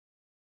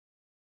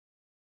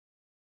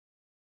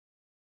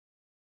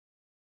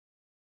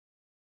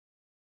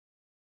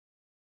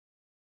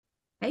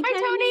Hey, Hi,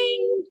 Tony.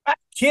 Tony. Hi,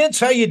 kids,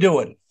 how you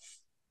doing?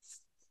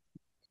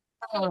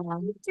 How are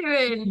you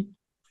doing?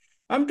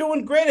 I'm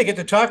doing great. I get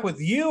to talk with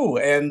you,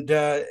 and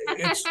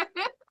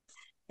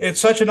it's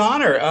such an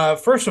honor.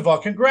 First of all,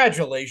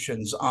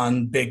 congratulations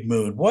on Big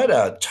Mood. What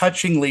a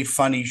touchingly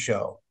funny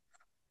show.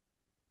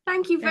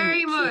 Thank you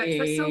very Thank much.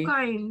 That's so you.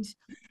 kind.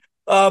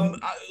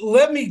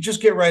 Let me just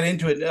get right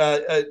into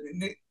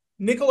it.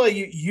 Nicola,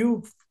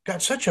 you've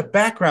got such a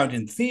background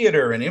in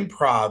theater and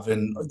improv,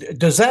 and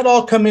does that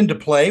all come into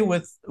play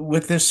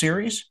with this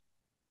series?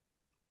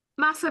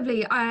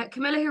 Massively.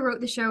 Camilla, who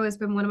wrote the show, has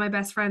been one of my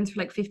best friends for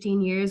like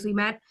 15 years. We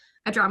met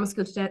at drama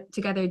school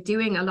together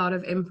doing a lot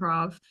of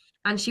improv,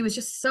 and she was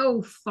just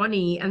so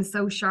funny and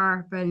so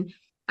sharp. And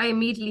I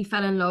immediately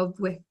fell in love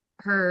with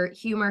her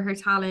humor, her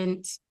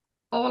talent,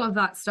 all of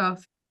that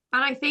stuff.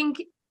 And I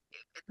think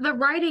the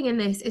writing in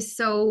this is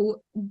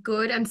so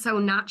good and so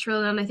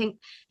natural. And I think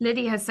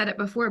Lydia has said it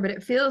before, but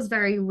it feels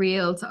very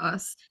real to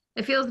us.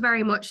 It feels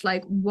very much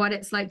like what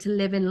it's like to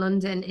live in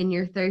London in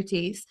your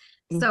 30s.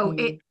 So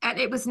Hmm.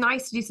 it was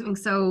nice to do something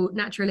so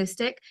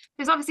naturalistic.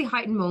 There's obviously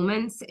heightened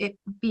moments, it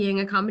being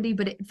a comedy,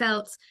 but it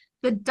felt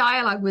the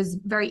dialogue was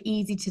very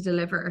easy to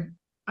deliver,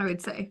 I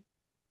would say.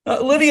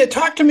 Lydia,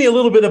 talk to me a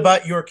little bit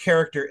about your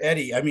character,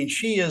 Eddie. I mean,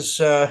 she is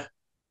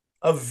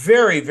a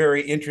very,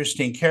 very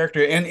interesting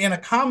character. And in a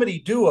comedy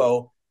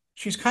duo,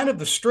 she's kind of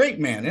the straight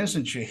man,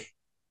 isn't she?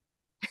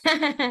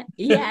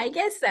 Yeah, I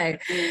guess so.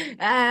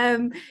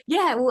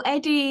 Yeah, well,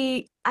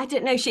 Eddie, I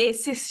don't know. She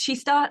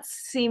starts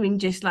seeming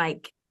just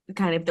like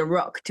kind of the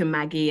rock to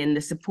Maggie and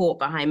the support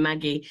behind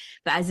Maggie.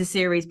 But as the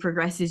series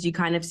progresses, you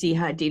kind of see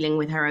her dealing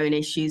with her own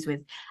issues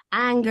with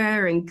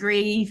anger and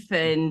grief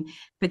and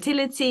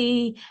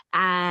fertility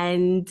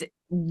and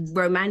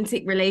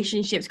romantic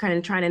relationships, kind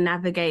of trying to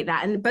navigate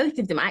that. And both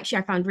of them, actually,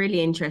 I found really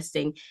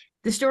interesting.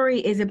 The story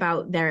is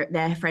about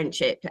their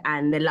friendship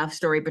and the love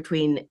story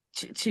between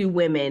two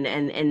women,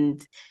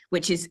 and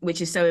which is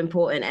so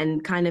important,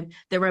 and kind of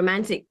the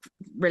romantic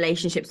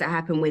relationships that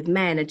happen with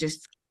men are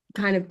just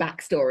kind of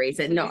backstories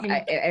and not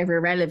ever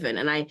irrelevant.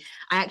 And I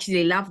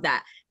actually love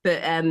that.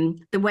 But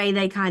the way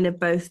they kind of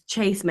both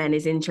chase men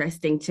is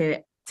interesting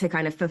to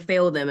kind of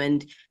fulfill them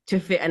and to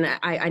fit. And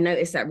I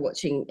noticed that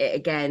watching it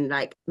again,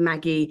 like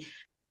Maggie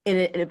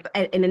in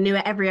a new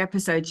every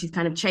episode, she's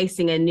kind of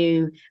chasing a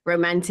new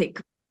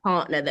romantic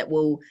partner that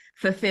will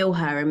fulfill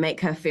her and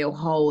make her feel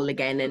whole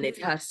again, and it's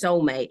her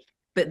soulmate.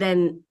 But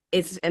then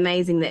it's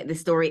amazing that the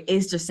story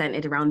is just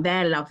centered around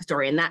their love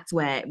story, and that's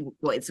where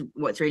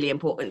what's really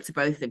important to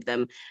both of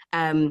them.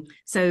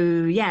 So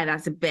yeah,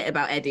 that's a bit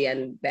about Eddie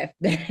and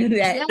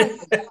Yes.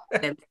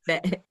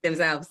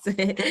 themselves.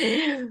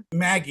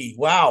 Maggie,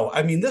 wow.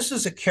 I mean, this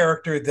is a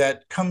character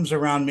that comes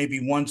around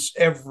maybe once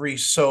every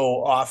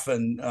so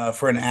often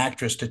for an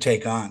actress to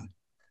take on.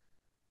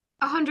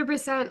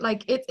 100%.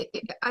 Like as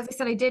I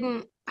said, I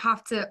didn't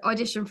have to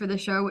audition for the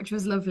show, which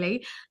was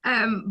lovely.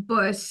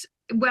 But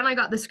when I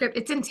got the script,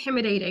 it's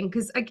intimidating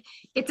because like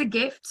it's a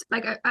gift.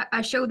 Like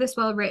a show this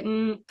well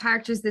written,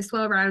 characters this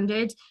well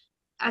rounded.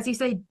 As you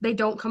say, they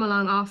don't come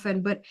along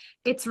often, but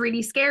it's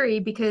really scary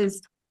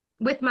because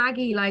with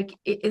Maggie, like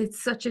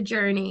it's such a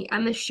journey,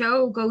 and the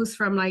show goes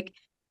from like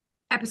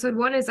episode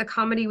one is a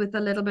comedy with a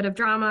little bit of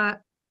drama,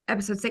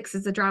 episode six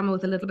is a drama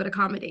with a little bit of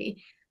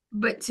comedy.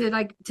 But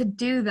to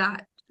do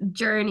that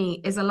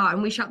journey is a lot.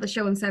 And we shot the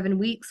show in 7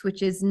 weeks,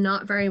 which is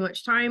not very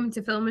much time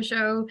to film a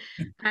show.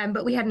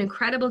 But we had an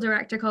incredible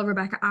director called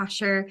Rebecca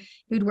Asher,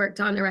 who'd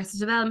worked on Arrested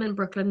Development,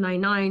 Brooklyn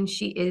Nine-Nine.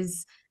 She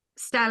is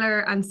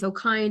stellar and so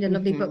kind and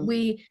lovely. But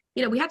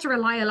Mm-hmm. we had to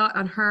rely a lot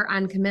on her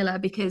and Camilla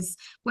because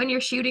when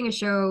you're shooting a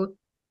show,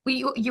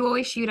 you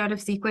always shoot out of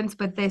sequence,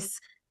 but this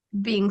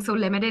being so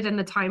limited in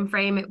the time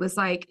frame, it was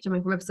like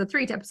jumping from episode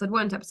three to episode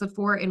one to episode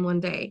four in one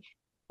day.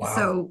 Wow.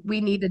 So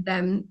we needed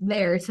them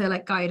there to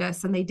like guide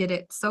us, and they did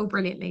it so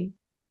brilliantly.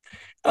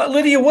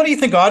 Lydia, what do you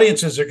think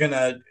audiences are going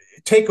to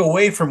take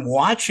away from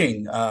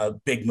watching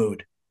Big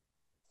Mood?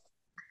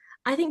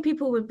 I think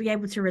people would be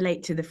able to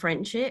relate to the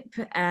friendship.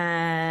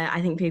 I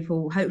think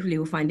people hopefully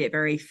will find it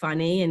very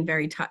funny and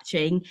very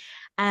touching.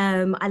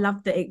 I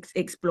love that it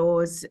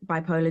explores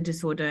bipolar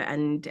disorder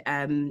and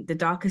the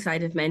darker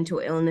side of mental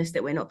illness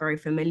that we're not very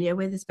familiar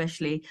with,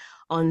 especially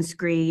on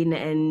screen,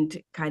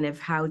 and kind of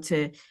how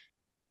to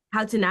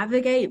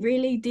navigate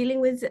really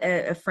dealing with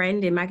a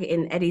friend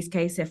in Eddie's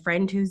case, a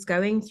friend who's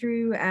going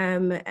through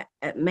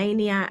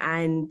mania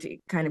and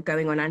kind of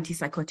going on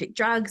antipsychotic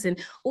drugs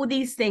and all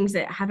these things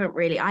that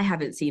I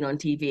haven't seen on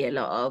TV a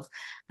lot of.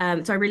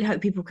 So I really hope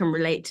people can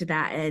relate to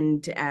that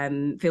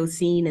and feel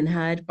seen and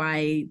heard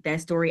by their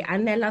story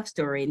and their love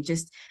story, and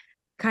just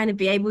kind of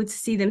be able to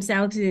see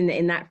themselves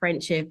in that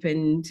friendship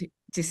and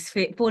just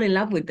fall in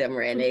love with them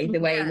really the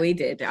way Yeah. we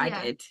did. I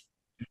Yeah. did.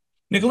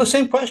 Nicholas,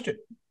 same question.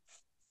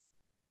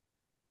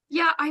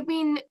 Yeah, I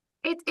mean,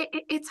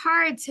 it's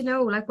hard to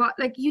know like what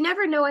like you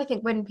never know, I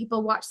think, when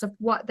people watch stuff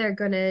what they're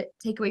gonna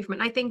take away from it.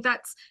 And I think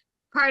that's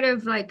part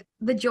of like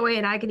the joy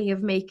and agony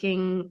of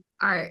making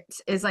art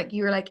is like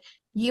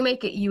you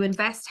make it, you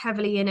invest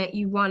heavily in it,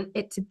 you want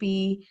it to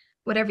be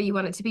whatever you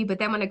want it to be. But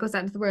then when it goes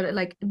out into the world,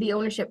 like the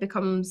ownership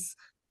becomes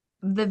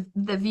the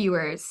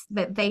viewers,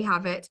 that they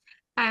have it.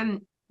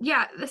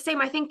 Yeah, the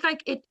same. I think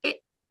like it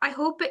I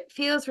hope it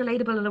feels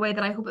relatable in a way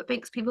that I hope it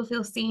makes people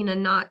feel seen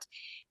and not,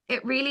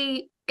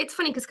 it's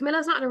funny because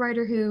Camilla's not a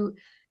writer who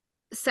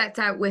sets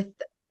out with,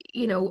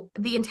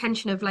 the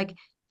intention of like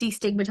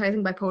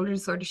destigmatizing bipolar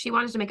disorder. She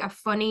wanted to make a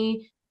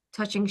funny,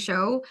 touching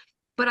show,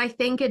 but I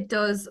think it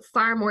does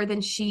far more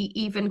than she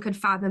even could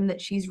fathom that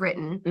she's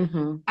written.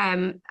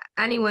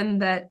 Anyone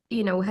that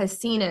has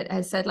seen it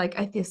has said like,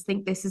 I just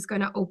think this is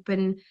going to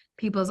open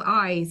people's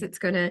eyes. It's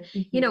going to,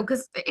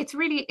 because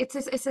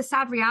it's a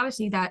sad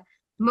reality that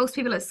most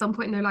people at some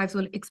point in their lives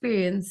will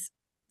experience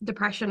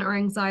depression or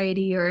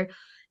anxiety or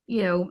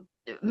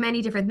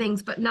many different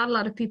things, but not a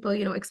lot of people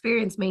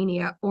experience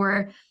mania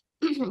or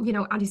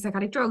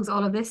antipsychotic drugs,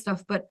 all of this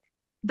stuff. But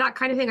that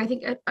kind of thing, I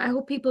think, I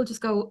hope people just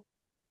go,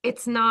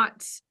 it's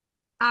not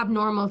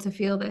abnormal to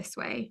feel this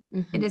way.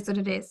 It is what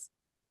it is.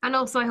 And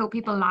also I hope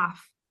people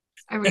laugh.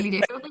 I really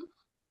do.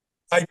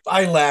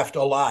 I laughed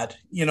a lot,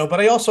 but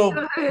I also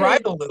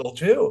cried a little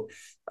too.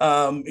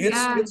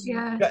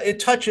 It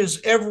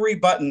touches every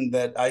button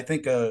that I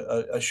think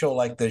a show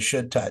like this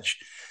should touch.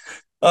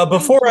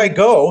 Before I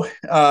go,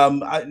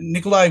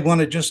 Nicola, I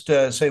want to just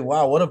say,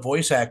 wow, what a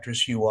voice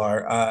actress you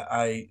are.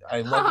 I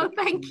love Oh,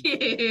 thank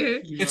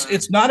you.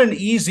 It's not an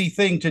easy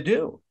thing to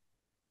do.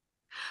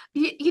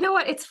 You know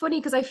what? It's funny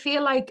because I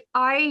feel like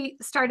I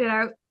started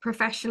out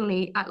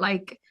professionally at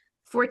like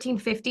 14,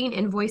 15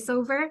 in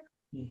voiceover.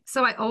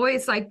 So I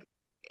always like,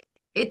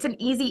 it's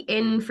an easy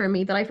in for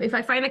me that if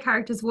I find a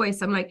character's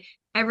voice, I'm like,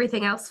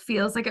 everything else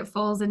feels like it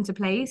falls into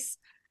place.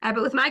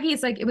 But with Maggie,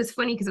 it's like, it was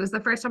funny because it was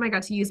the first time I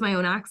got to use my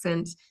own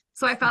accent.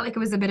 So I felt like it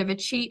was a bit of a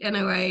cheat in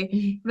a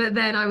way. But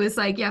then I was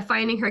like, yeah,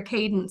 finding her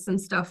cadence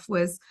and stuff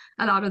was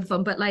a lot of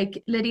fun. But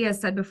like Lydia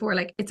said before,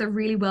 like it's a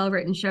really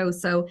well-written show.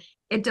 So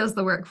it does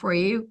the work for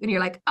you. And you're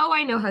like, oh,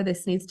 I know how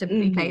this needs to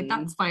be played.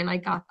 That's fine. I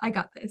got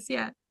this.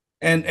 Yeah.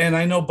 And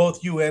I know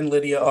both you and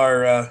Lydia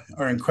are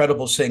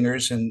incredible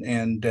singers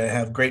and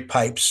have great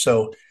pipes.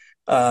 So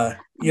how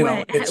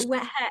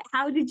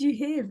did you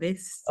hear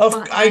this?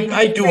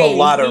 I do a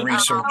lot of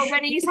research.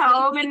 When he's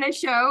home in the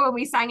show and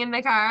we sang in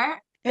the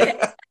car.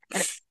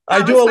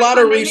 I do a lot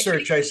of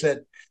research, I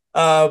said.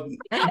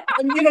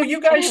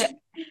 You guys,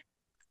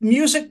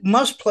 music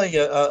must play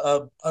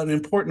an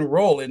important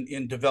role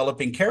in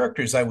developing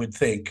characters, I would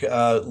think,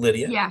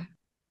 Lydia. Yeah.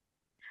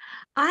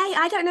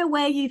 I don't know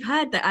where you've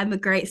heard that I'm a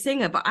great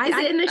singer, but is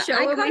it in the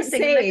show when we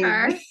sing in the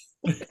car?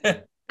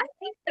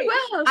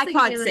 I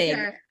can't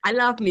sing. I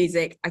love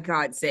music. I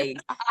can't sing.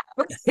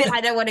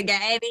 I don't want to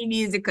get any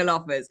musical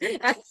offers.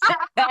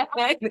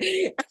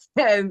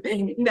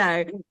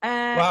 No.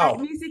 Wow.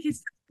 Music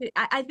is.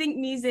 I think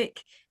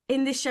music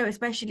in this show,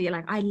 especially,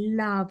 like I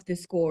love the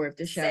score of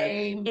the show.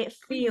 Same. It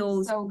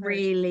feels so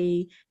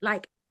really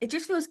like it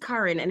just feels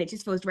current and it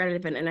just feels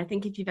relevant. And I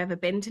think if you've ever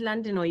been to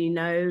London or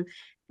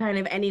kind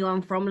of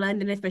anyone from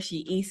London, especially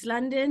East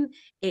London,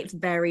 it's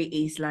very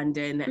East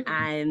London,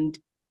 and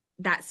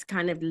that's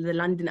kind of the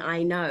London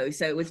I know.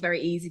 So it was very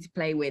easy to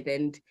play with,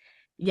 and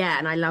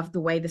I love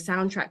the way the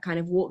soundtrack kind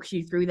of walks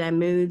you through their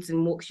moods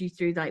and walks you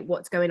through like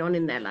what's going on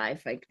in their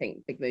life. I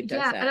think Big Mood does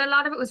that. And a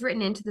lot of it was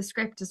written into the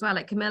script as well.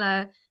 Like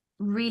Camilla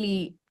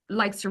really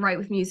likes to write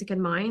with music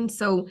in mind,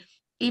 so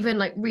even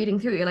like reading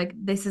through it, you're like,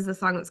 this is the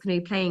song that's going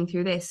to be playing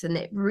through this, and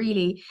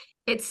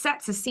it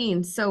sets a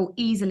scene so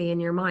easily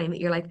in your mind that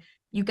you're like,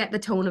 you get the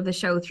tone of the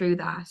show through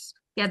that.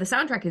 Yeah, the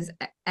soundtrack is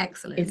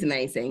excellent. It's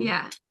amazing.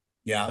 Yeah,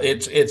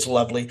 it's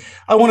lovely.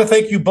 I want to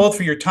thank you both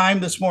for your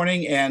time this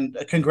morning, and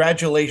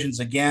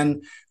congratulations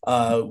again.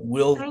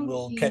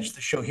 We'll catch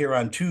the show here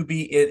on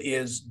Tubi. It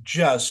is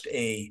just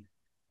a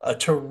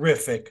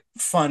terrific,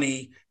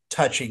 funny,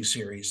 touching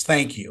series.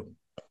 Thank you.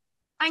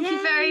 Thank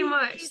you very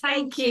much.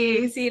 Thank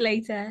you. See you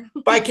later.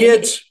 Bye,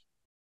 kids.